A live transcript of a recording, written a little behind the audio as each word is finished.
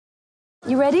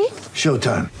You ready?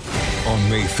 Showtime. On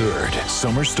May 3rd,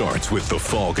 summer starts with The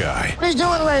Fall Guy. Let's do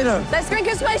it later. Let's drink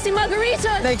a spicy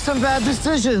margarita. Make some bad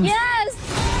decisions. Yes!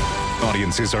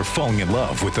 Audiences are falling in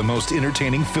love with the most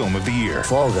entertaining film of the year.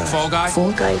 Fall Guy. Fall Guy?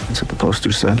 Fall guy. That's what the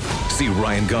poster said. See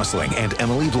Ryan Gosling and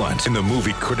Emily Blunt in the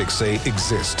movie critics say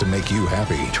exists to make you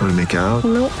happy. Trying to make it out?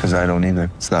 Nope. Because I don't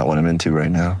either. It's not what I'm into right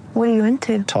now. What are you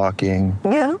into? Talking.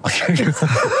 Yeah.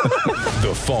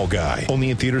 The Fall Guy.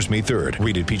 Only in theaters May 3rd.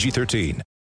 Rated PG-13.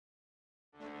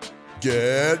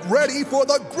 Get ready for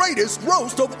the greatest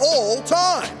roast of all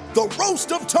time, the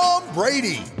Roast of Tom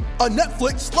Brady, a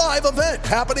Netflix live event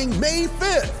happening May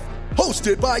 5th.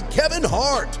 Hosted by Kevin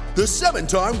Hart, the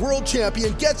 7-time world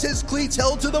champion gets his cleats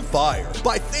held to the fire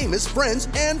by famous friends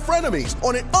and frenemies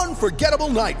on an unforgettable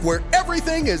night where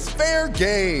everything is fair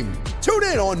game. Tune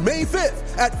in on May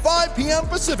 5th at 5 p.m.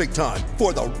 Pacific time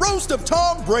for the Roast of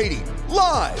Tom Brady,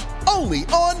 live only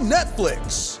on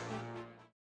Netflix.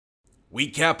 We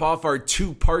cap off our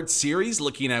two-part series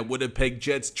looking at Winnipeg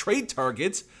Jets trade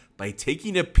targets by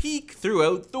taking a peek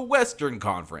throughout the Western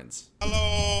Conference.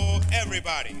 Hello,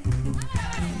 everybody.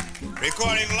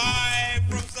 Recording live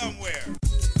from somewhere.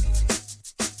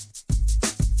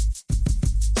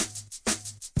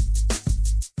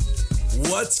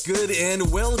 What's good and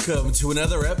welcome to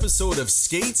another episode of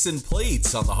Skates and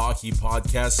Plates on the Hockey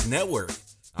Podcast Network.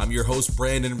 I'm your host,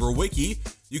 Brandon Rowicki.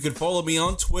 You can follow me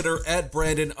on Twitter at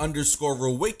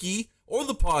Brandon_Rowicki or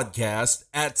the podcast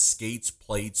at Skates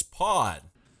Plates Pod.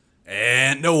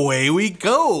 And away we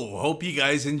go. Hope you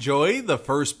guys enjoy the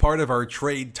first part of our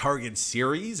trade target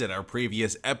series. In our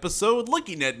previous episode,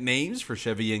 looking at names for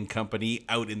Chevy and Company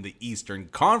out in the Eastern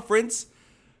Conference.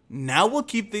 Now we'll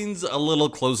keep things a little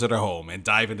closer to home and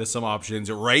dive into some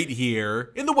options right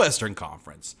here in the Western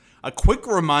Conference. A quick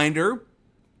reminder,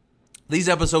 these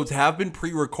episodes have been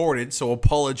pre-recorded, so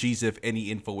apologies if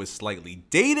any info is slightly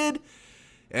dated.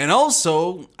 And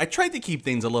also, I tried to keep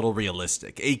things a little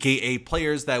realistic, aka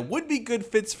players that would be good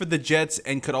fits for the Jets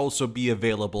and could also be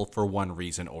available for one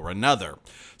reason or another.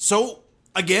 So,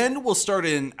 again, we'll start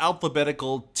in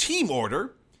alphabetical team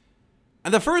order.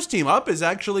 And the first team up is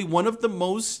actually one of the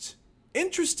most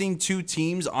interesting two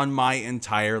teams on my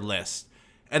entire list.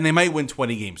 And they might win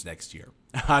 20 games next year.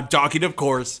 I'm talking, of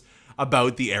course,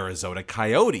 about the Arizona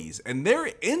Coyotes. And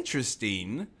they're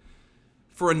interesting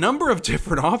for a number of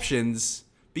different options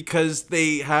because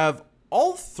they have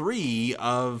all three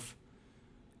of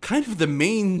kind of the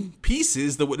main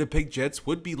pieces the Winnipeg Jets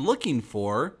would be looking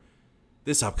for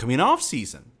this upcoming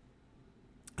offseason.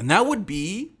 And that would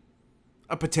be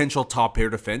a potential top pair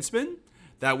defenseman.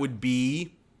 That would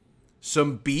be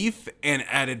some beef and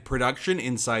added production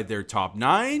inside their top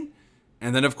nine.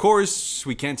 And then, of course,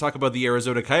 we can't talk about the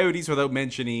Arizona Coyotes without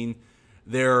mentioning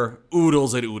their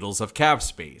oodles and oodles of cap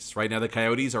space. Right now, the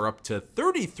Coyotes are up to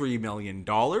 $33 million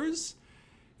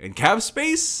in cap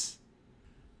space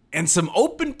and some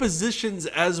open positions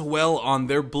as well on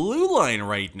their blue line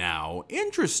right now.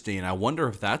 Interesting. I wonder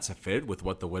if that's a fit with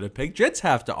what the Winnipeg Jets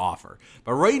have to offer.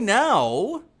 But right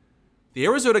now, the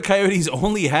Arizona Coyotes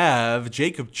only have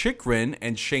Jakob Chychrun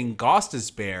and Shane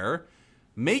Gostisbehere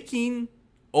making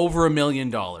over $1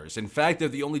 million. In fact, they're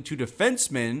the only two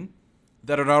defensemen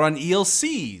that are not on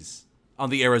ELCs on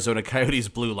the Arizona Coyotes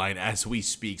blue line as we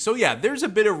speak. So yeah, there's a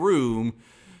bit of room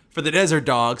for the Desert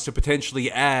Dogs to potentially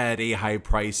add a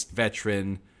high-priced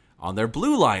veteran on their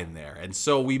blue line there. And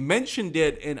so we mentioned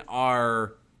it in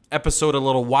our episode a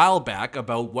little while back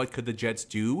about what could the Jets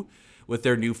do with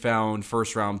their newfound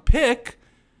first-round pick.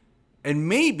 And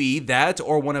maybe that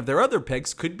or one of their other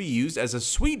picks could be used as a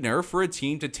sweetener for a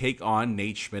team to take on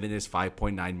Nate Schmidt and his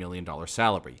 $5.9 million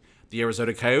salary. The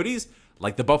Arizona Coyotes,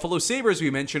 like the Buffalo Sabres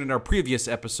we mentioned in our previous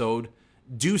episode,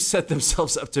 do set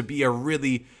themselves up to be a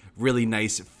really, really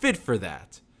nice fit for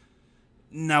that.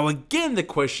 Now, again, the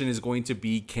question is going to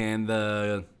be, can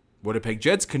the Winnipeg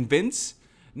Jets convince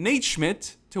Nate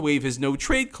Schmidt to waive his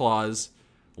no-trade clause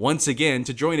once again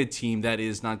to join a team that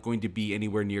is not going to be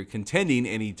anywhere near contending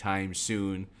anytime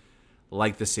soon,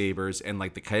 like the Sabres and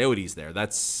like the Coyotes there?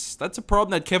 That's a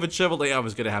problem that Kevin Cheveldayoff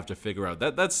is going to have to figure out.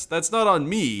 That's not on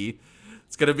me.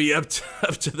 It's going to be up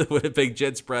to the Winnipeg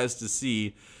Jets brass to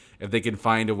see if they can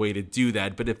find a way to do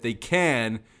that. But if they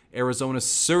can, Arizona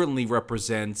certainly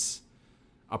represents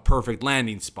a perfect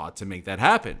landing spot to make that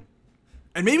happen.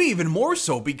 And maybe even more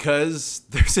so because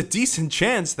there's a decent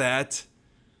chance that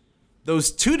those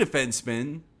two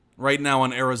defensemen right now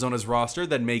on Arizona's roster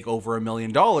that make over $1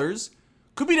 million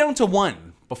could be down to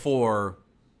one before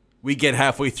we get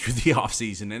halfway through the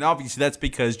offseason. And obviously that's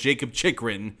because Jakob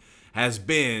Chychrun has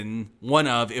been one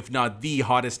of, if not the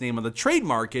hottest name on the trade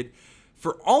market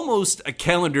for almost a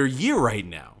calendar year right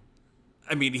now.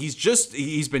 I mean,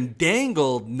 he's been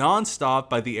dangled nonstop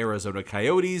by the Arizona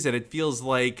Coyotes, and it feels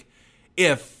like,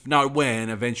 if not when,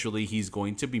 eventually he's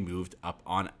going to be moved up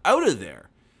on out of there.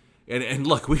 And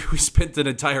look, we spent an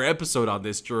entire episode on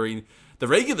this during the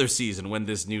regular season when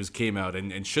this news came out.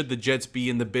 And should the Jets be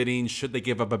in the bidding? Should they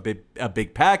give up a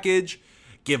big package?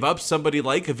 Give up somebody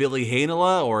like a Ville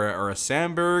Heinola or a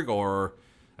Sandberg or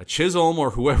a Chisholm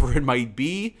or whoever it might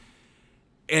be?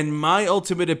 And my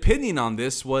ultimate opinion on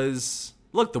this was,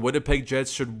 look, the Winnipeg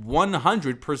Jets should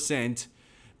 100%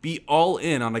 be all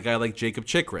in on a guy like Jakob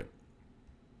Chychrun.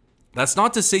 That's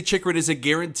not to say Chychrun is a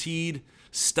guaranteed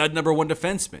stud number one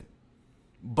defenseman.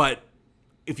 But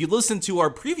if you listen to our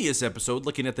previous episode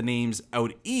looking at the names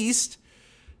out east,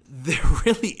 there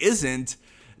really isn't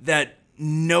that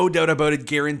no doubt about it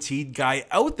guaranteed guy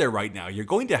out there right now. You're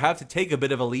going to have to take a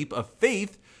bit of a leap of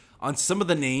faith on some of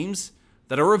the names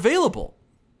that are available.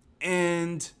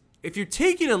 And if you're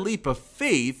taking a leap of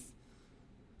faith,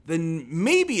 then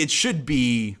maybe it should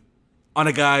be on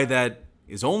a guy that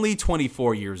is only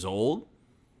 24 years old,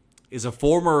 is a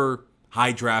former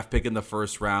high draft pick in the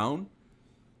first round,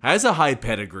 has a high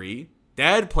pedigree,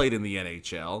 dad played in the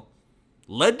NHL,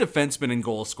 led defenseman in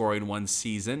goal scoring one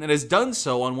season, and has done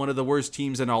so on one of the worst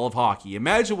teams in all of hockey.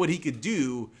 Imagine what he could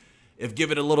do if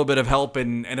given a little bit of help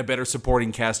and a better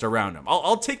supporting cast around him.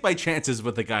 I'll take my chances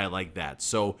with a guy like that.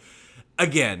 So,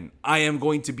 again, I am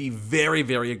going to be very,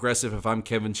 very aggressive if I'm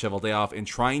Kevin Cheveldayoff in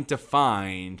trying to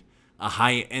find a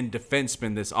high-end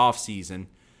defenseman this offseason.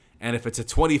 And if it's a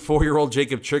 24-year-old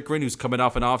Jakob Chychrun who's coming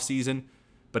off an offseason,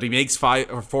 but he makes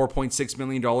 $4.6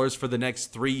 million for the next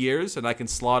 3 years, and I can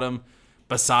slot him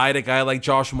beside a guy like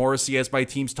Josh Morrissey as my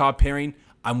team's top pairing,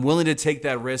 I'm willing to take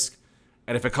that risk.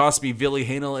 And if it costs me Ville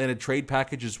Heinola in a trade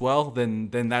package as well, then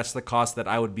that's the cost that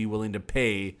I would be willing to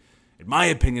pay. In my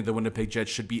opinion, the Winnipeg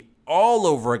Jets should be all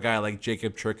over a guy like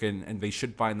Jakob Chychrun, and they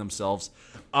should find themselves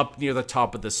up near the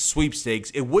top of the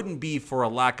sweepstakes. It wouldn't be for a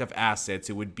lack of assets.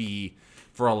 It would be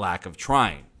for a lack of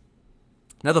trying.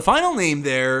 Now, the final name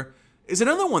there is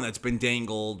another one that's been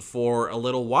dangled for a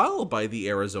little while by the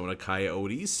Arizona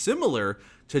Coyotes, similar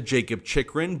to Jakob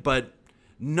Chychrun, but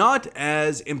not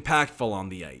as impactful on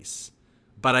the ice.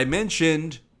 But I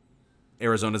mentioned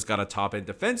Arizona's got a top-end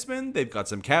defenseman, they've got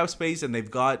some cap space, and they've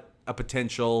got a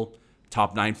potential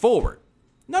top 9 forward.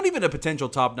 Not even a potential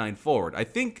top 9 forward. I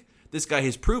think this guy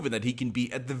has proven that he can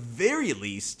be, at the very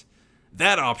least,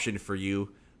 that option for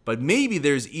you, but maybe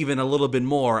there's even a little bit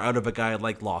more out of a guy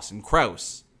like Lawson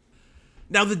Crouse.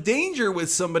 Now, the danger with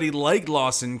somebody like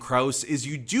Lawson Crouse is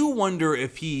you do wonder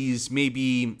if he's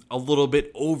maybe a little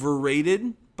bit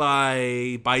overrated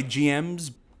by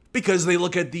GMs because they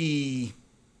look at the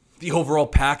overall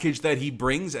package that he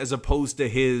brings as opposed to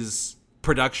his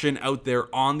production out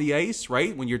there on the ice,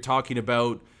 right? When you're talking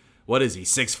about, what is he,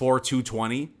 6'4",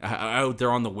 220 out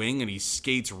there on the wing, and he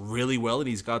skates really well and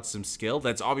he's got some skill.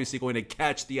 That's obviously going to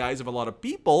catch the eyes of a lot of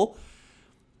people.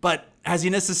 But has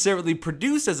he necessarily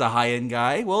produced as a high-end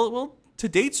guy? Well, to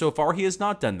date so far, he has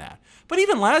not done that. But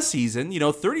even last season,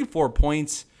 34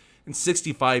 points in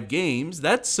 65 games,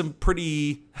 that's some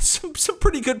pretty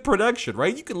good production,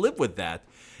 right? You can live with that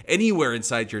anywhere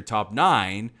inside your top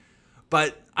 9.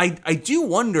 But I do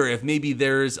wonder if maybe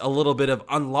there's a little bit of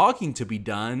unlocking to be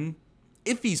done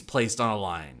if he's placed on a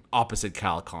line opposite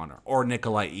Kyle Connor or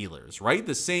Nikolai Ehlers, right?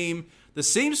 The same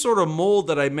sort of mold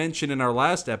that I mentioned in our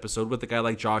last episode with a guy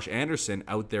like Josh Anderson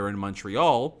out there in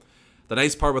Montreal. The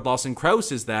nice part with Lawson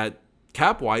Crouse is that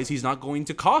cap-wise, he's not going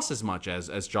to cost as much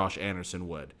as Josh Anderson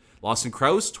would. Lawson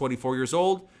Crouse, 24 years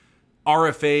old,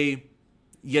 RFA,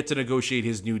 yet to negotiate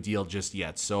his new deal just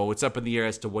yet. So it's up in the air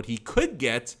as to what he could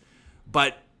get,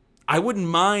 but I wouldn't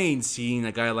mind seeing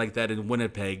a guy like that in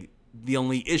Winnipeg. The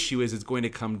only issue is it's going to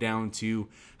come down to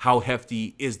how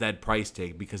hefty is that price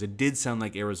tag, because it did sound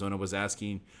like Arizona was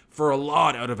asking for a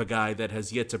lot out of a guy that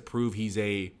has yet to prove he's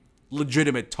a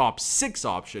legitimate top 6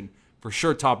 option. For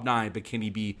sure top 9, but can he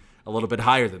be a little bit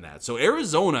higher than that? So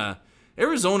Arizona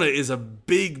is a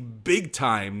big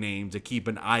time name to keep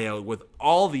an eye out with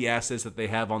all the assets that they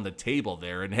have on the table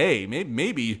there. And hey,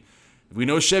 maybe we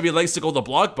know Chevy likes to go the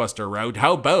blockbuster route.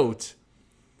 How about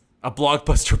a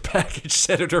blockbuster package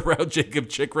centered around Jakob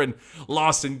Chychrun,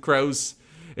 Lawson Crouse,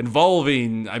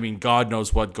 involving, God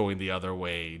knows what going the other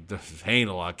way.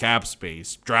 Heinola, cap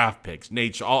space, draft picks,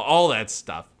 nature, all that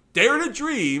stuff. Dare to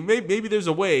dream. Maybe there's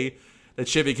a way that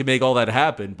Chevy can make all that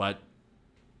happen, but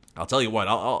I'll tell you what,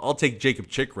 I'll take Jakob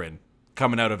Chychrun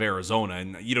coming out of Arizona,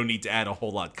 and you don't need to add a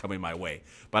whole lot coming my way.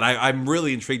 But I'm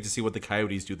really intrigued to see what the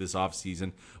Coyotes do this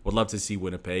offseason. Would love to see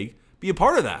Winnipeg be a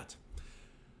part of that.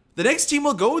 The next team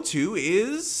we'll go to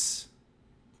is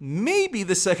maybe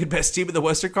the second best team in the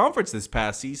Western Conference this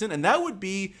past season, and that would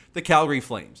be the Calgary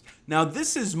Flames. Now,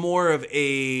 this is more of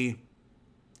a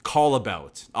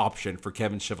call-about option for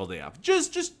Kevin Cheveldayoff.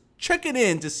 Just checking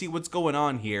in to see what's going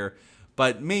on here,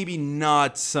 but maybe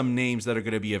not some names that are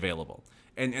going to be available.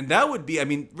 And that would be, I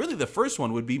mean, really the first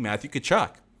one would be Matthew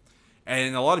Tkachuk.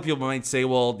 And a lot of people might say,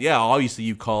 well, yeah, obviously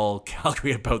you call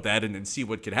Calgary about that and see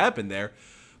what could happen there.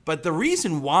 But the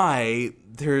reason why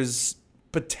there's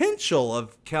potential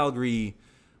of Calgary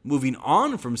moving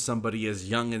on from somebody as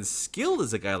young and skilled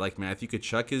as a guy like Matthew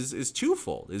Tkachuk is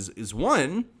twofold. Is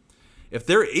one, if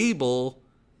they're able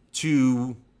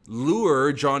to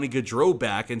lure Johnny Gaudreau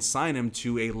back and sign him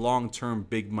to a long-term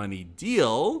big money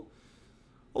deal,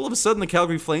 all of a sudden the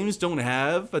Calgary Flames don't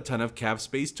have a ton of cap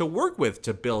space to work with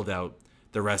to build out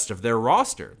the rest of their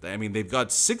roster. I mean, they've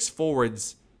got 6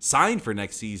 forwards signed for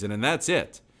next season, and that's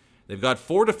it. They've got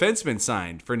 4 defensemen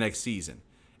signed for next season,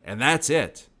 and that's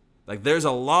it. Like, there's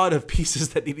a lot of pieces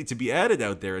that need to be added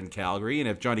out there in Calgary, and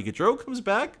if Johnny Gaudreau comes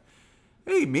back,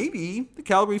 hey, maybe the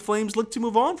Calgary Flames look to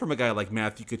move on from a guy like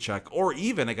Matthew Tkachuk, or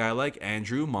even a guy like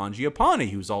Andrew Mangiapane,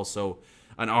 who's also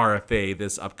an RFA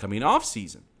this upcoming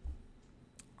offseason.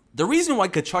 The reason why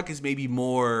Tkachuk is maybe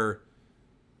more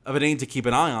of a name to keep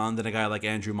an eye on than a guy like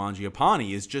Andrew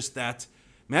Mangiapane is just that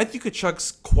Matthew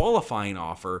Tkachuk's qualifying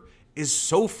offer is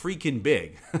so freaking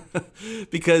big.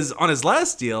 Because on his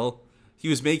last deal, he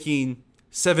was making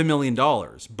 $7 million.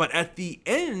 But at the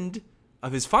end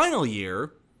of his final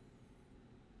year,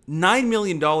 $9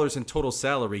 million in total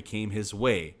salary came his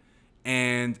way.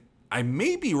 And I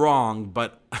may be wrong,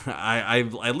 but I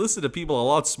listened to people a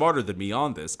lot smarter than me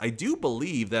on this. I do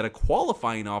believe that a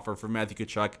qualifying offer for Matthew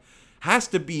Tkachuk has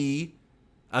to be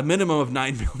a minimum of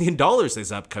 $9 million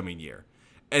this upcoming year.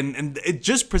 And it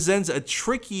just presents a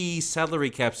tricky salary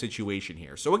cap situation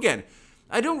here. So again,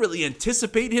 I don't really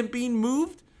anticipate him being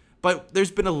moved, but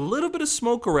there's been a little bit of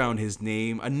smoke around his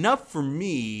name, enough for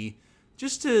me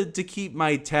just to keep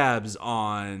my tabs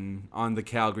on the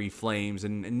Calgary Flames,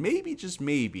 and maybe, just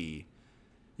maybe,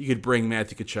 you could bring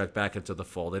Matthew Tkachuk back into the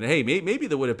fold. And hey, maybe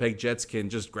the Winnipeg Jets can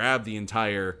just grab the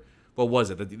entire, what was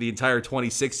it, the entire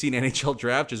 2016 NHL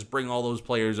draft, just bring all those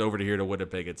players over to here to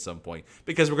Winnipeg at some point,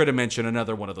 because we're going to mention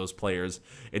another one of those players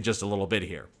in just a little bit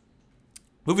here.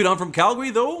 Moving on from Calgary,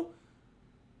 though,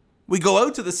 we go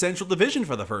out to the Central Division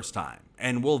for the first time,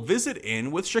 and we'll visit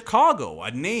in with Chicago, a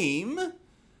name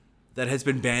that has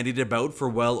been bandied about for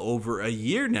well over a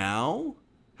year now,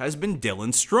 has been Dylan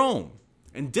Strome.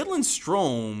 And Dylan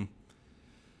Strome,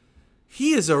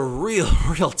 he is a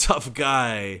real tough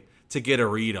guy to get a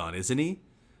read on, isn't he?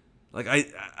 Like,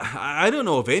 I don't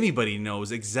know if anybody knows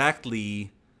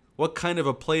exactly what kind of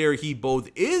a player he both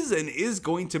is and is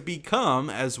going to become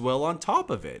as well on top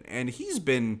of it. And he's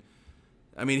been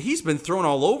thrown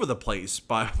all over the place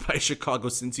by Chicago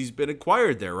since he's been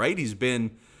acquired there, right? He's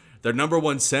been their number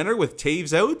one center with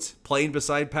Taves out, playing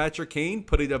beside Patrick Kane,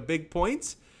 putting up big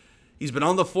points. He's been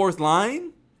on the fourth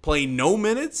line, playing no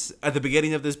minutes at the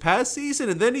beginning of this past season,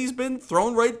 and then he's been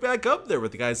thrown right back up there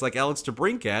with the guys like Alex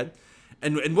DeBrincat.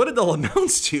 And what it all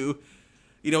amounts to,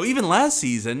 even last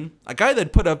season, a guy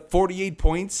that put up 48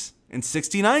 points in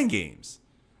 69 games.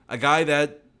 A guy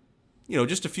that,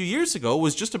 just a few years ago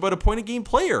was just about a point-a-game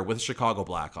player with the Chicago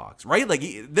Blackhawks, right? Like,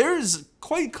 there's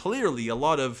quite clearly a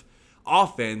lot of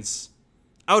offense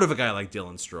out of a guy like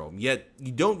Dylan Strome, yet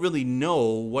you don't really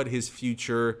know what his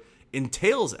future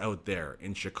entails out there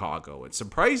in Chicago. It's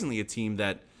surprisingly a team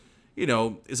that,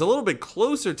 is a little bit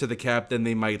closer to the cap than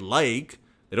they might like.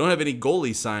 They don't have any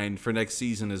goalie signed for next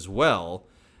season as well,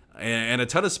 and a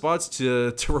ton of spots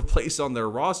to replace on their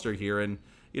roster here. And,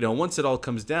 once it all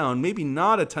comes down, maybe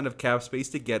not a ton of cap space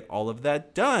to get all of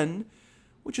that done,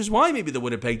 which is why maybe the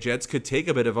Winnipeg Jets could take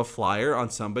a bit of a flyer on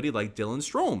somebody like Dylan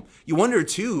Strome. You wonder,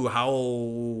 too,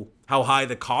 how high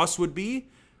the cost would be,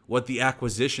 what the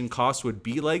acquisition cost would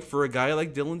be like for a guy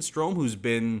like Dylan Strome, who's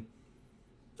been,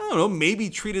 maybe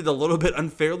treated a little bit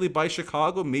unfairly by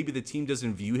Chicago. Maybe the team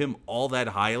doesn't view him all that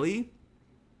highly.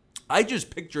 I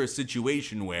just picture a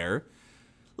situation where,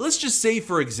 let's just say,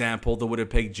 for example, the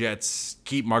Winnipeg Jets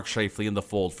keep Mark Scheifele in the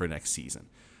fold for next season.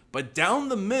 But down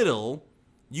the middle,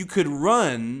 you could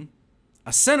run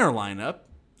a center lineup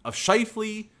of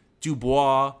Scheifele,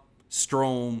 Dubois,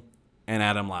 Strome, and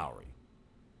Adam Lowry.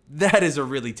 That is a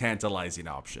really tantalizing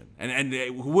option. And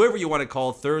whoever you want to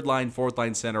call, third line, fourth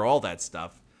line center, all that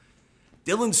stuff,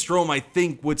 Dylan Strome, I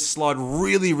think, would slot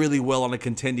really, really well on a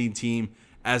contending team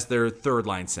as their third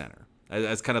line center,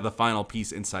 as kind of the final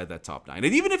piece inside that top nine.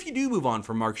 And even if you do move on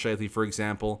from Mark Scheifele, for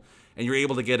example, and you're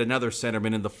able to get another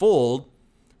centerman in the fold,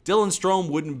 Dylan Strome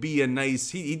wouldn't be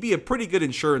he'd be a pretty good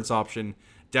insurance option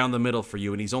down the middle for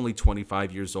you, and he's only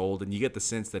 25 years old, and you get the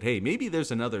sense that, hey, maybe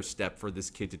there's another step for this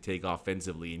kid to take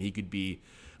offensively, and he could be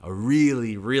a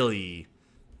really, really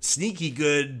sneaky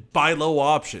good buy low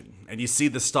option, and you see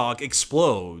the stock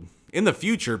explode in the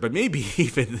future, but maybe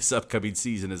even this upcoming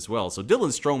season as well. So Dylan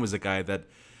Strome is a guy that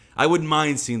I wouldn't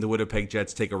mind seeing the Winnipeg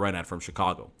Jets take a run at from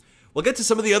Chicago. We'll get to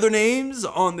some of the other names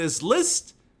on this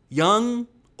list. Young,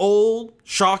 old,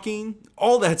 shocking,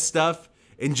 all that stuff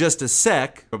in just a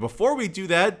sec. But before we do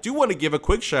that, do want to give a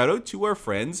quick shout out to our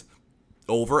friends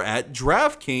over at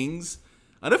DraftKings,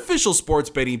 an official sports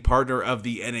betting partner of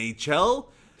the NHL,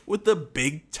 with the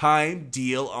big time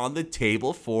deal on the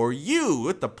table for you.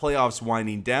 With the playoffs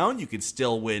winding down, you can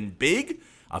still win big.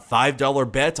 A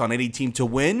 $5 bet on any team to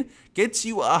win gets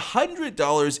you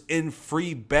 $100 in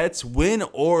free bets, win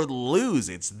or lose.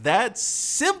 It's that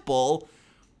simple.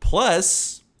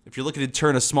 Plus, if you're looking to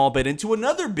turn a small bet into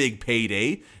another big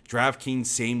payday, DraftKings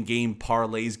Same Game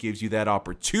Parlays gives you that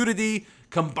opportunity,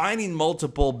 combining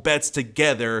multiple bets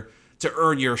together to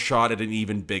earn your shot at an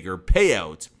even bigger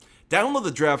payout. Download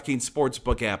the DraftKings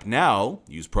Sportsbook app now,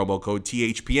 use promo code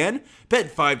THPN,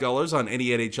 bet $5 on any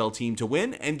NHL team to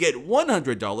win, and get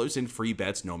 $100 in free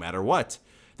bets no matter what.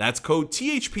 That's code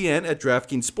THPN at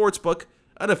DraftKings Sportsbook,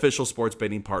 an official sports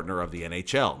betting partner of the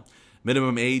NHL.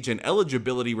 Minimum age and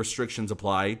eligibility restrictions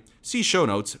apply. See show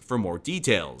notes for more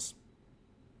details.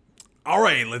 All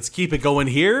right, let's keep it going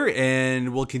here,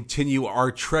 and we'll continue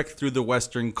our trek through the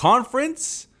Western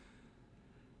Conference.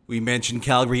 We mentioned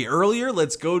Calgary earlier.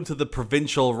 Let's go to the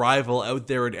provincial rival out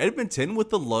there in Edmonton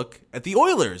with a look at the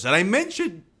Oilers. And I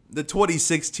mentioned the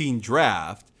 2016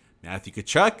 draft. Matthew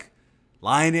Tkachuk,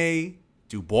 Laine,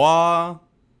 Dubois,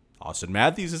 Austin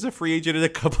Matthews is a free agent in a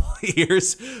couple of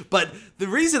years. But the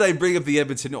reason I bring up the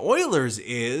Edmonton Oilers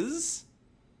is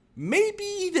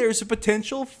maybe there's a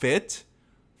potential fit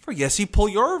for Jesse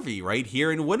Puljujarvi right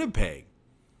here in Winnipeg.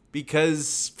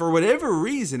 Because for whatever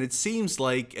reason, it seems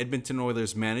like Edmonton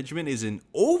Oilers management isn't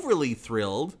overly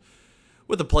thrilled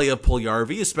with the play of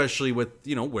Puljujarvi, especially with,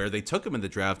 where they took him in the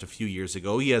draft a few years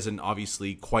ago. He hasn't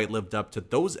obviously quite lived up to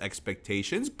those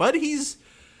expectations, but he's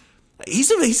an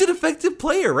effective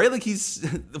player, right? Like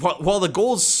while the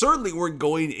goals certainly weren't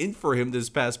going in for him this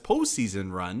past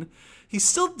postseason run, he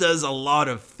still does a lot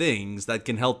of things that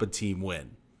can help a team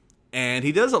win. And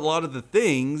he does a lot of the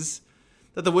things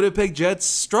that the Winnipeg Jets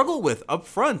struggle with up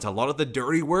front. A lot of the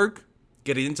dirty work,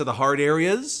 getting into the hard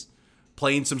areas,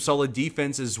 playing some solid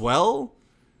defense as well.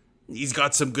 He's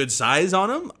got some good size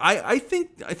on him. I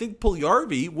think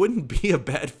Puljujarvi wouldn't be a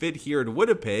bad fit here in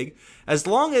Winnipeg as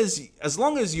long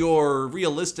as you're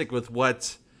realistic with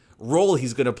what role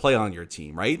he's going to play on your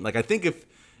team, right? Like I think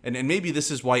and maybe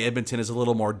this is why Edmonton is a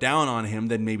little more down on him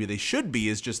than maybe they should be,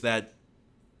 is just that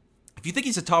if you think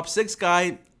he's a top 6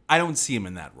 guy, I don't see him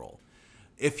in that role.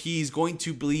 If he's going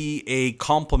to be a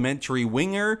complementary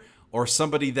winger or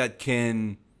somebody that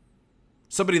can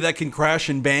crash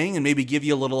and bang and maybe give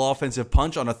you a little offensive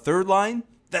punch on a third line,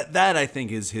 that I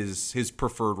think is his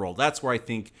preferred role. That's where I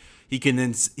think he can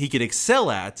excel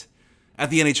at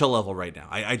the NHL level right now.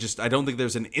 I don't think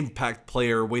there's an impact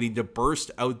player waiting to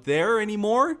burst out there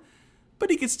anymore,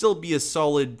 but he could still be a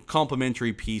solid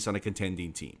complementary piece on a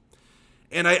contending team.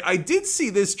 And I did see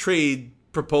this trade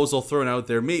proposal thrown out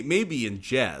there, maybe in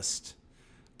jest,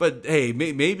 but hey,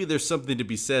 maybe there's something to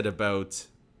be said about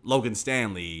Logan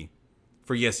Stanley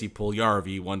for Jesse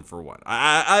Puljujarvi 1-for-1.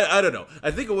 I don't know.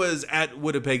 I think it was at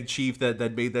Winnipeg Chief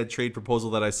that made that trade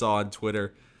proposal that I saw on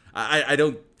Twitter. I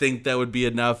don't think that would be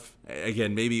enough.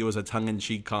 Again, maybe it was a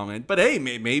tongue-in-cheek comment, but hey,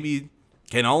 maybe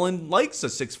Ken Holland likes a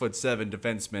 6'7"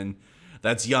 defenseman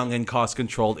that's young and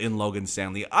cost-controlled in Logan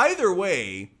Stanley. Either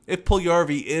way, if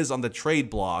Puljujarvi is on the trade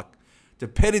block,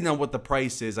 depending on what the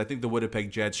price is, I think the Winnipeg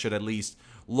Jets should at least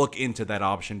look into that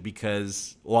option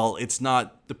because while it's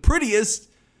not the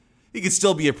prettiest, he could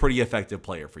still be a pretty effective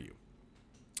player for you.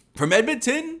 From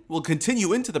Edmonton, we'll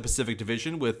continue into the Pacific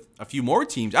Division with a few more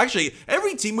teams. Actually,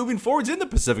 every team moving forward is in the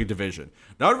Pacific Division.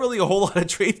 Not really a whole lot of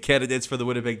trade candidates for the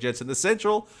Winnipeg Jets in the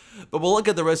Central, but we'll look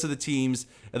at the rest of the teams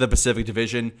in the Pacific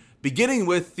Division, beginning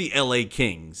with the LA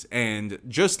Kings. And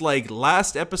just like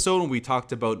last episode when we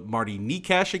talked about Marty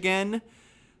Necas again,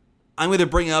 I'm going to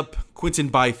bring up Quinton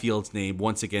Byfield's name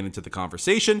once again into the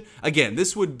conversation. Again,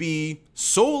 this would be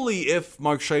solely if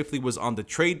Mark Scheifele was on the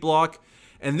trade block.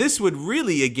 And this would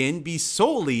really, again, be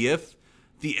solely if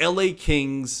the LA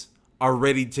Kings are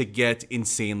ready to get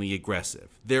insanely aggressive.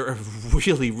 They're a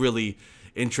really, really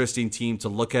interesting team to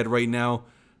look at right now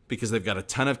because they've got a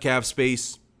ton of cap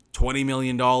space, $20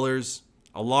 million.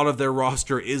 A lot of their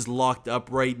roster is locked up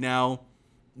right now.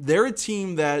 They're a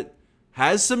team that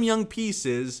has some young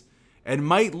pieces and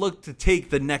might look to take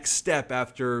the next step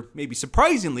after maybe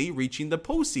surprisingly reaching the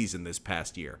postseason this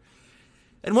past year.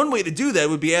 And one way to do that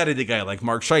would be adding a guy like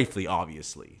Mark Scheifele,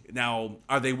 obviously. Now,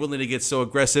 are they willing to get so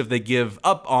aggressive they give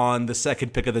up on the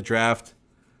second pick of the draft,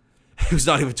 who's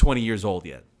not even 20 years old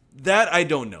yet? That I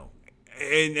don't know.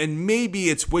 And maybe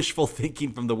it's wishful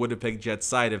thinking from the Winnipeg Jets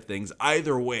side of things.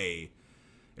 Either way,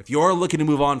 if you're looking to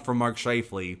move on from Mark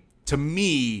Scheifele, to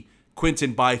me,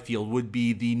 Quinton Byfield would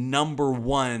be the number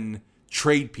one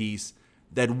trade piece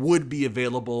that would be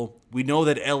available. We know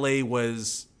that LA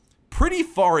was pretty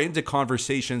far into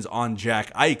conversations on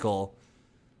Jack Eichel.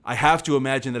 I have to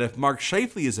imagine that if Mark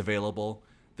Scheifele is available,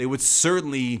 they would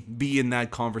certainly be in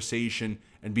that conversation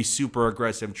and be super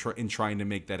aggressive in trying to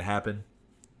make that happen.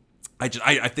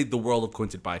 I think the world of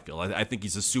Quinton Byfield. I think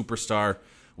he's a superstar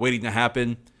waiting to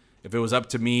happen. If it was up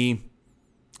to me,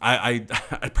 I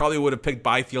probably would have picked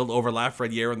Byfield over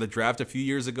Lafreniere in the draft a few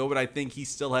years ago, but I think he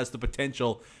still has the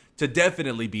potential to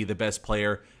definitely be the best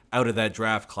player out of that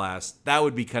draft class. That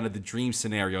would be kind of the dream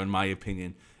scenario, in my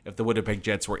opinion, if the Winnipeg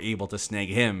Jets were able to snag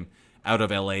him out of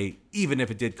LA, even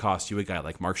if it did cost you a guy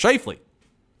like Mark Scheifele.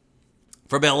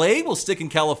 From LA, we'll stick in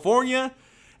California,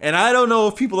 and I don't know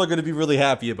if people are going to be really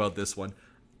happy about this one.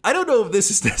 I don't know if this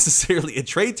is necessarily a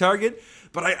trade target,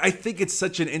 but I think it's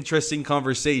such an interesting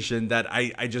conversation that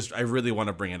I really want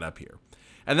to bring it up here.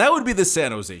 And that would be the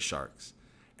San Jose Sharks.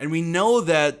 And we know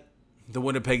that the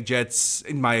Winnipeg Jets,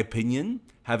 in my opinion,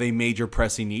 have a major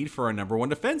pressing need for a number one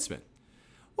defenseman.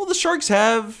 Well, the Sharks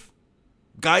have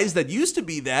guys that used to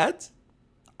be that.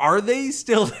 Are they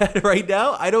still that right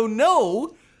now? I don't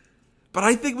know. But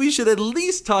I think we should at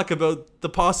least talk about the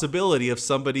possibility of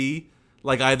somebody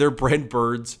like either Brent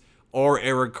Burns or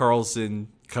Erik Karlsson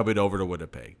coming over to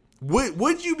Winnipeg.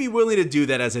 Would you be willing to do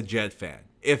that as a Jet fan?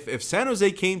 If San Jose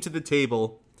came to the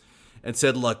table and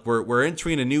said, look, we're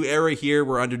entering a new era here,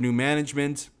 we're under new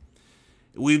management,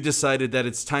 we've decided that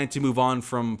it's time to move on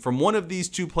from one of these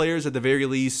two players at the very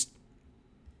least,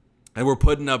 and we're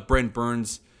putting up Brent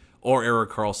Burns or Erik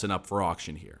Karlsson up for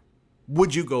auction here.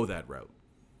 Would you go that route?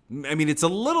 I mean, it's a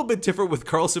little bit different with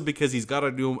Karlsson because he's got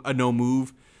a no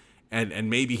move, and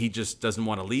maybe he just doesn't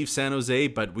want to leave San Jose,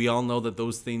 but we all know that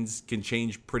those things can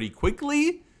change pretty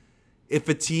quickly. If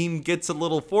a team gets a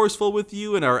little forceful with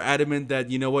you and are adamant that,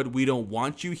 you know what, we don't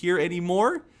want you here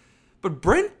anymore. But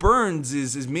Brent Burns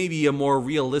is maybe a more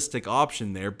realistic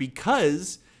option there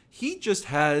because he just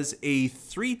has a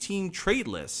 3-team trade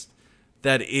list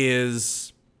that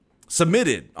is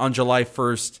submitted on July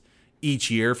 1st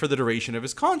each year for the duration of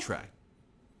his contract.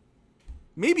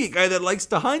 Maybe a guy that likes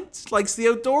to hunt, likes the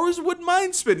outdoors, wouldn't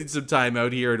mind spending some time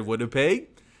out here in Winnipeg.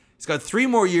 He's got 3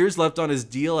 more years left on his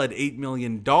deal at $8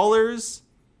 million,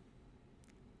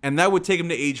 and that would take him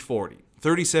to age 40.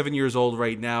 37 years old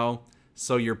right now,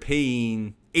 so you're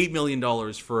paying $8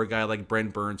 million for a guy like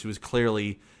Brent Burns, who is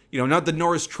clearly, not the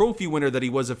Norris Trophy winner that he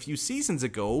was a few seasons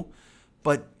ago,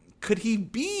 but could he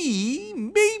be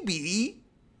maybe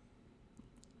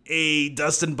a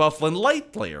Dustin Byfuglien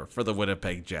light player for the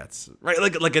Winnipeg Jets, right?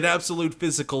 Like an absolute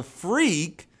physical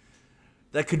freak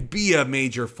that could be a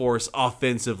major force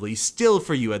offensively still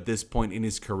for you at this point in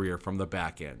his career from the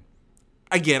back end.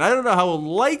 Again, I don't know how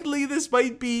likely this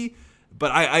might be,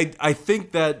 but I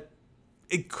think that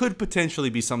it could potentially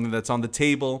be something that's on the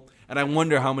table, and I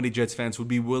wonder how many Jets fans would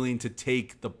be willing to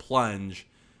take the plunge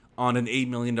on an $8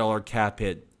 million cap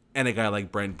hit and a guy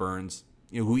like Brent Burns,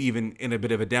 who even in a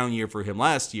bit of a down year for him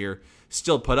last year,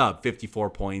 still put up 54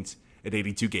 points in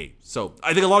 82 games. So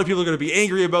I think a lot of people are going to be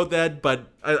angry about that,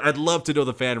 but I'd love to know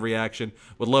the fan reaction.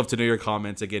 Would love to know your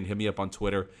comments. Again, hit me up on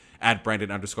Twitter at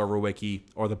Brandon_Rowicki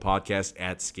or the podcast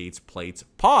at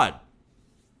SkatesPlatesPod.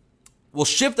 We'll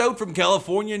shift out from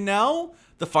California now.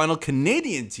 The final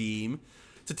Canadian team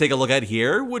to take a look at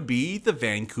here would be the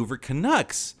Vancouver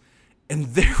Canucks. And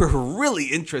they're a really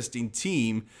interesting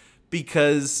team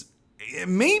because it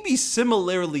may be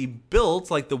similarly built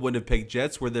like the Winnipeg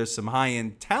Jets, where there's some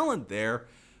high-end talent there,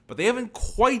 but they haven't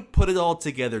quite put it all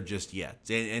together just yet.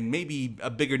 And maybe a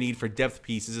bigger need for depth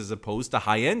pieces as opposed to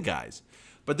high-end guys.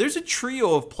 But there's a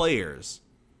trio of players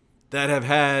that have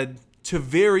had, to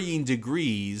varying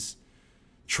degrees,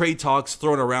 trade talks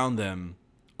thrown around them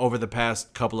over the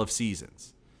past couple of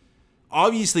seasons.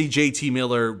 Obviously, JT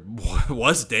Miller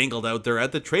was dangled out there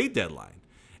at the trade deadline,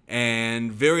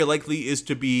 and very likely is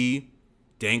to be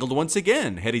dangled once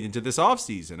again heading into this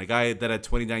offseason. A guy that at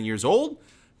 29 years old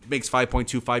makes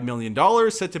 $5.25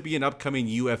 million, set to be an upcoming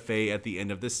UFA at the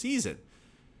end of the season.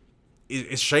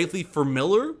 Is Scheifele for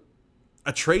Miller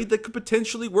a trade that could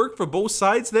potentially work for both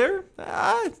sides there?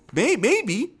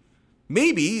 Maybe.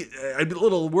 maybe, I'm a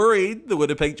little worried the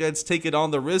Winnipeg Jets take it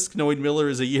on the risk knowing Miller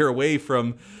is a year away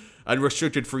from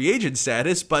unrestricted free agent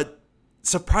status, but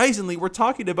surprisingly, we're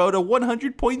talking about a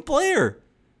 100-point player.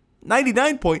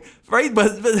 99 point, right?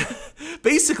 But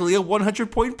basically a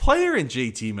 100-point player in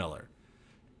JT Miller.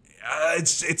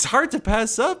 It's hard to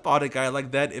pass up on a guy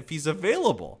like that if he's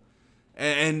available.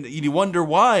 And you wonder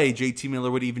why JT Miller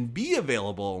would even be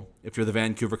available if you're the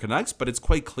Vancouver Canucks, but it's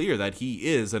quite clear that he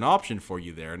is an option for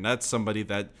you there. And that's somebody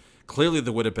that clearly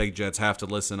the Winnipeg Jets have to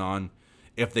listen on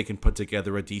if they can put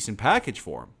together a decent package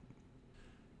for him.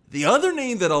 The other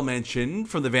name that I'll mention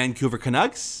from the Vancouver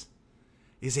Canucks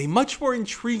is a much more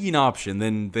intriguing option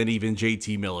than even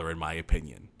JT Miller, in my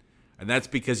opinion. And that's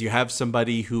because you have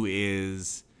somebody who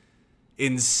is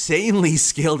insanely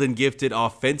skilled and gifted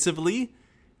offensively,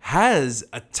 has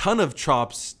a ton of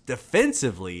chops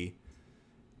defensively,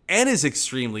 and is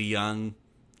extremely young,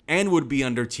 and would be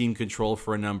under team control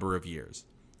for a number of years.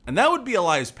 And that would be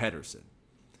Elias Pettersson.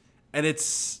 And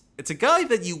it's a guy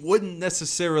that you wouldn't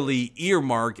necessarily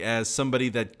earmark as somebody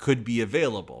that could be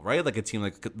available, right? Like a team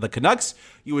like the Canucks,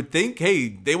 you would think, hey,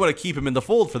 they want to keep him in the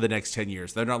fold for the next 10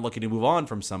 years. They're not looking to move on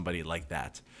from somebody like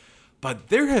that. But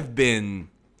there have been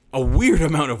a weird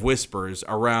amount of whispers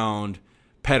around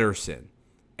Pettersson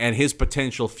and his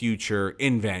potential future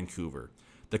in Vancouver.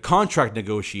 The contract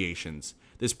negotiations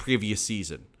this previous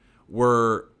season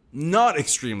were not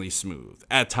extremely smooth,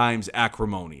 at times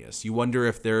acrimonious. You wonder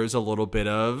if there's a little bit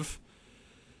of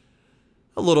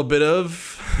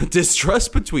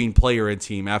distrust between player and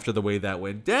team after the way that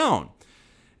went down.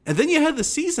 And then you had the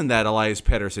season that Elias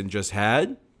Pettersson just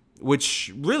had,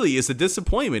 which really is a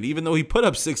disappointment. Even though he put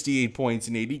up 68 points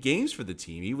in 80 games for the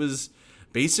team, he was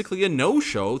basically a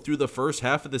no-show through the first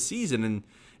half of the season.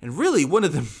 And really one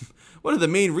of the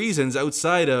main reasons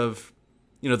outside of,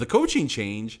 the coaching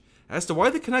change as to why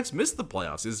the Canucks missed the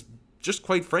playoffs is just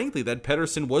quite frankly that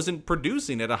Pettersson wasn't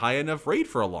producing at a high enough rate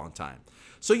for a long time.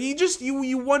 So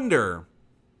you wonder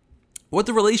what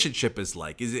the relationship is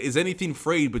like. Is anything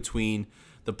frayed between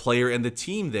the player and the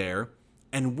team there?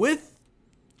 And with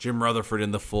Jim Rutherford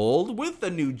in the fold, with the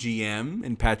new GM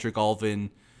and Patrick Alvin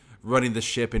running the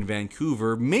ship in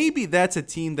Vancouver, maybe that's a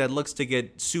team that looks to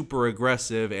get super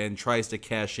aggressive and tries to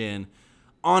cash in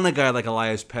on a guy like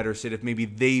Elias Pettersson if maybe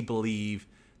they believe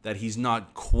that he's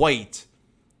not quite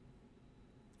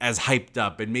as hyped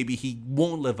up and maybe he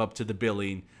won't live up to the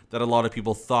billing that a lot of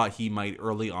people thought he might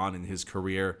early on in his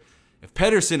career. If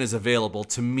Pettersson is available,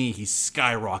 to me, he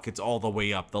skyrockets all the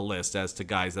way up the list as to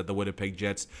guys that the Winnipeg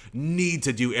Jets need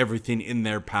to do everything in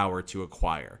their power to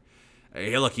acquire.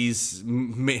 Hey, look,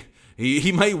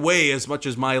 he might weigh as much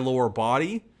as my lower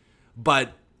body,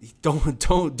 but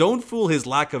don't fool his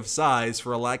lack of size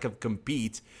for a lack of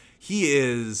compete. He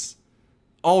is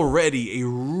already a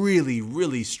really,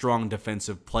 really strong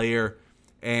defensive player.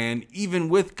 And even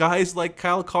with guys like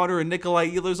Kyle Connor and Nikolai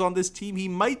Ehlers on this team, he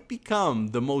might become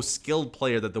the most skilled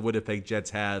player that the Winnipeg Jets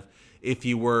have if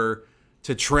he were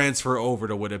to transfer over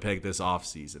to Winnipeg this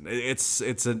offseason.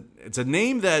 It's a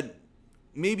name that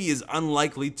maybe is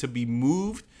unlikely to be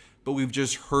moved, but we've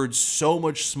just heard so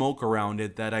much smoke around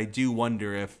it that I do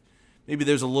wonder if maybe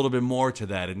there's a little bit more to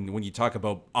that. And when you talk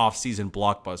about off-season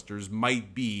blockbusters,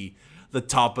 might be the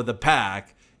top of the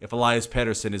pack if Elias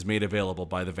Pettersson is made available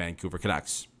by the Vancouver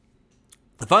Canucks.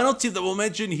 The final team that we'll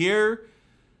mention here,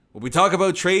 when we talk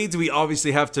about trades, we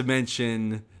obviously have to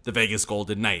mention the Vegas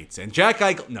Golden Knights. And Jack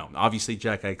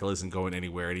Eichel isn't going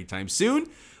anywhere anytime soon.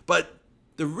 But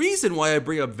the reason why I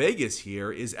bring up Vegas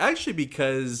here is actually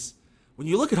because when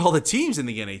you look at all the teams in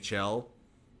the NHL,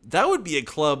 that would be a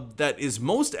club that is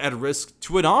most at risk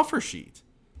to an offer sheet.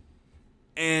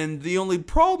 And the only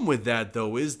problem with that,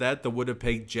 though, is that the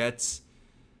Winnipeg Jets,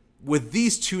 with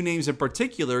these two names in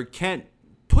particular, can't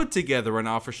put together an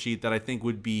offer sheet that I think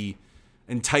would be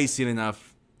enticing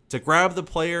enough to grab the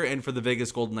player and for the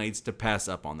Vegas Golden Knights to pass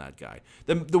up on that guy.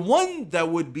 The one that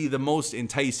would be the most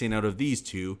enticing out of these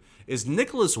two is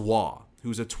Nicholas Waugh,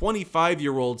 who's a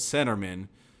 25-year-old centerman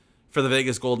for the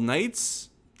Vegas Golden Knights.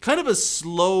 Kind of a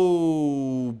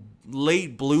slow,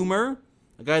 late bloomer,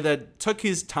 a guy that took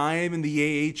his time in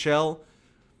the AHL,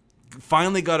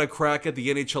 finally got a crack at the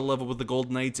NHL level with the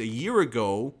Golden Knights a year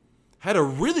ago, had a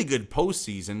really good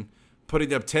postseason,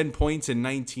 putting up 10 points in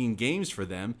 19 games for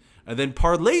them, and then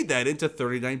parlayed that into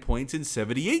 39 points in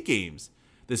 78 games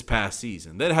this past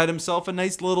season. Then had himself a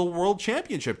nice little World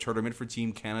Championship tournament for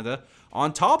Team Canada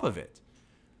on top of it.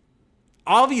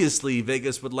 Obviously,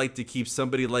 Vegas would like to keep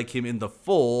somebody like him in the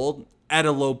fold at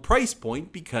a low price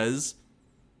point because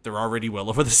they're already well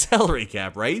over the salary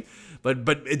cap, right? But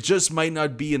it just might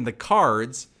not be in the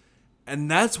cards. And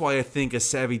that's why I think a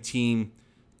savvy team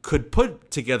could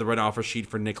put together an offer sheet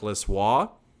for Nicholas Waugh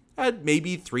at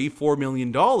maybe $3-4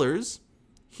 million.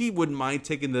 He wouldn't mind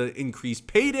taking the increased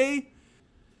payday.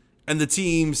 And the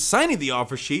team signing the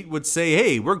offer sheet would say,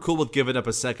 hey, we're cool with giving up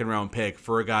a second-round pick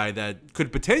for a guy that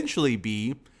could potentially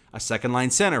be a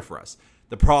second-line center for us.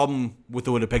 The problem with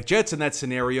the Winnipeg Jets in that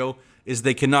scenario is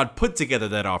they cannot put together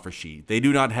that offer sheet. They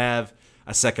do not have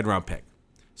a second-round pick.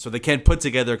 So they can't put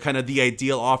together kind of the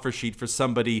ideal offer sheet for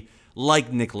somebody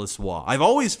like Nicholas Waugh. I've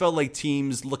always felt like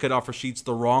teams look at offer sheets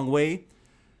the wrong way.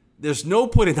 There's no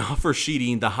point in offer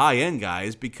sheeting the high-end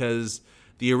guys because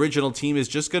the original team is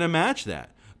just going to match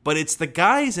that. But it's the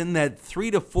guys in that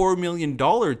 $3 to $4 million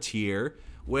tier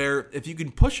where if you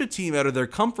can push a team out of their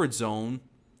comfort zone,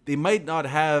 they might not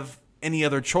have any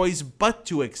other choice but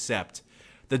to accept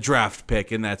the draft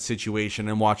pick in that situation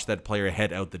and watch that player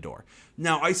head out the door.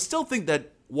 Now, I still think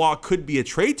that Waugh could be a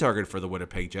trade target for the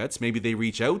Winnipeg Jets. Maybe they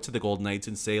reach out to the Golden Knights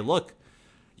and say, look,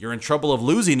 you're in trouble of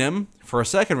losing him for a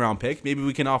second-round pick. Maybe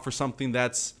we can offer something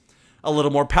that's a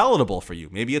little more palatable for you.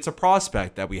 Maybe it's a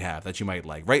prospect that we have that you might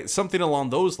like, right? Something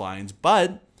along those lines.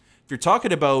 But if you're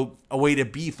talking about a way to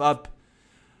beef up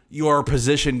your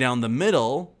position down the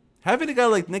middle, having a guy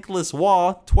like Nicholas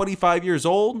Waugh, 25 years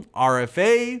old,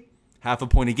 RFA, half a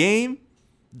point a game,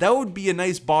 that would be a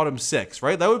nice bottom six,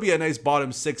 right? That would be a nice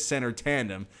bottom six center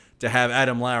tandem to have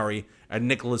Adam Lowry and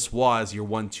Nicholas Waugh as your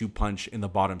 1-2 punch in the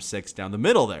bottom six down the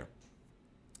middle there.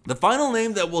 The final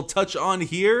name that we'll touch on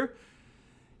here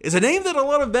is a name that a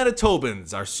lot of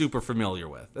Manitobans are super familiar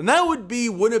with, and that would be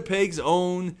Winnipeg's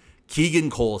own Keegan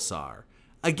Kolesar.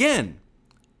 Again,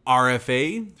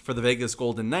 RFA for the Vegas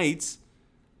Golden Knights.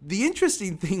 The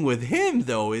interesting thing with him,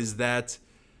 though, is that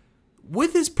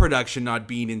with his production not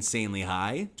being insanely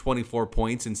high, 24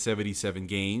 points in 77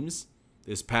 games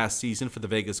this past season for the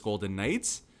Vegas Golden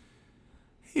Knights,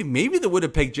 hey, maybe the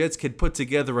Winnipeg Jets could put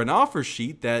together an offer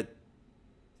sheet that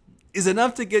is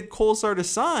enough to get Kolesar to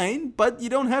sign, but you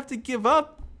don't have to give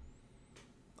up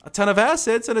a ton of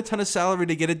assets and a ton of salary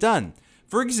to get it done.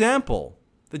 For example,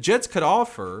 the Jets could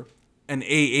offer an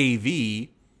AAV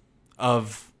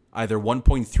of either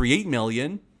 $1.38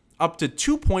 million up to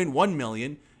 $2.1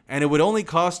 million, and it would only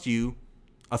cost you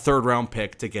a third-round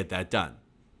pick to get that done.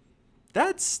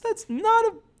 That's not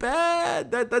a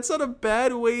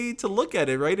bad way to look at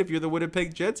it, right? If you're the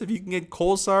Winnipeg Jets, if you can get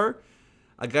Kolesar,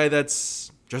 a guy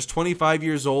that's just 25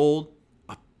 years old,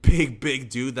 a big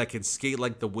dude that can skate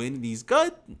like the wind, and he's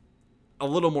got a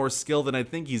little more skill than I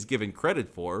think he's given credit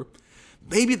for.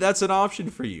 Maybe that's an option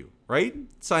for you, right?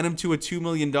 Sign him to a $2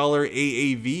 million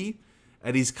AAV,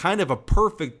 and he's kind of a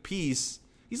perfect piece.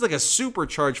 He's like a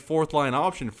supercharged fourth-line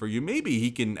option for you. Maybe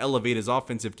he can elevate his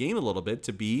offensive game a little bit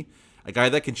to be a guy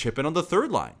that can chip in on the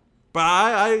third line.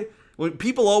 But when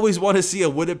people always want to see a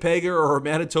Winnipegger or a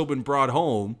Manitoban brought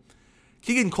home,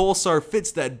 Keegan Kolesar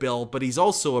fits that bill, but he's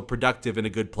also a productive and a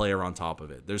good player on top of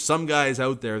it. There's some guys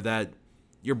out there that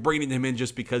you're bringing him in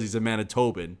just because he's a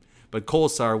Manitoban, but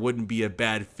Kolesar wouldn't be a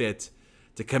bad fit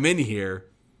to come in here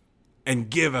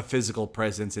and give a physical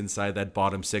presence inside that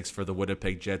bottom six for the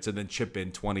Winnipeg Jets and then chip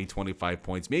in 20, 25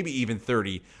 points, maybe even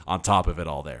 30 on top of it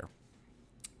all there.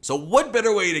 So what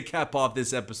better way to cap off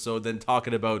this episode than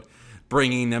talking about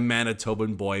bringing a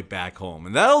Manitoban boy back home?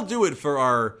 And that'll do it for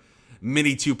our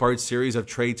mini two-part series of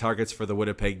trade targets for the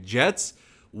Winnipeg Jets.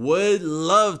 Would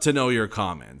love to know your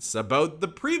comments about the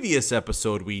previous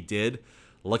episode we did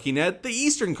looking at the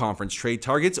Eastern Conference trade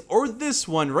targets, or this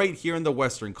one right here in the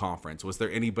Western Conference. Was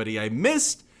there anybody I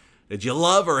missed? Did you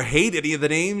love or hate any of the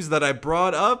names that I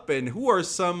brought up? And who are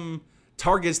some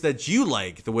targets that you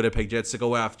like the Winnipeg Jets to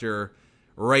go after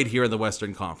right here in the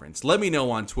Western Conference? Let me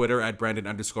know on Twitter at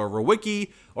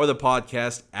Brandon_Rowicki or the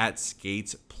podcast at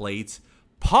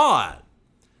SkatesPlatesPod.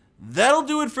 That'll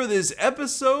do it for this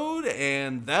episode,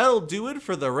 and that'll do it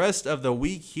for the rest of the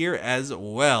week here as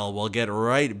well. We'll get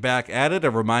right back at it.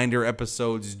 A reminder,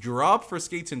 episodes drop for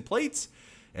Skates and Plates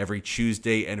every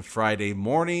Tuesday and Friday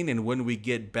morning, and when we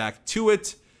get back to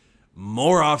it,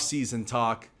 more off-season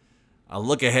talk. A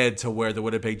look ahead to where the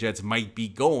Winnipeg Jets might be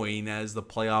going as the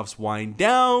playoffs wind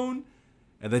down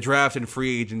and the draft and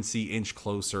free agency inch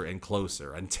closer and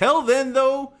closer. Until then,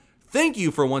 though, thank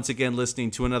you for once again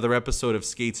listening to another episode of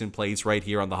Skates and Plates right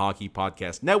here on the Hockey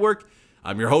Podcast Network.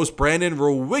 I'm your host, Brandon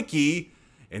Rowicki.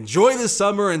 Enjoy the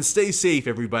summer and stay safe,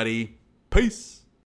 everybody. Peace.